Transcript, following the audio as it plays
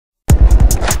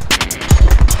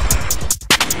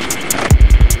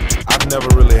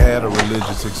never really had a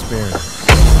religious experience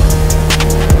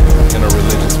in a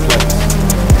religious place.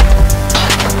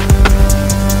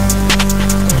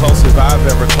 The closest I've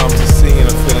ever come to seeing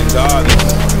and feeling God is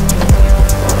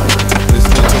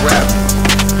listening to rap.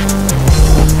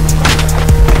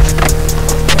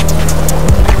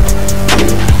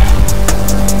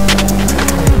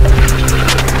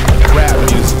 Rap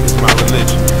music is my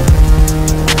religion.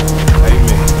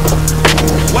 Amen.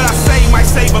 What I say might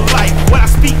save a life, what I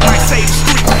speak might save the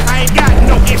street. I ain't got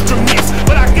no instruments,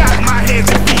 but I got my hands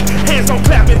and feet. Hands on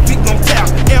clap and feet on tap.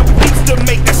 Every beats to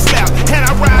make that slap. And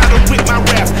I ride them with my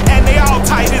raps, and they all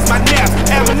tight as my naps.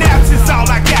 And my naps is all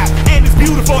I got, and it's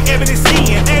beautiful evidence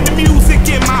seeing, and the music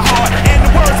in my heart.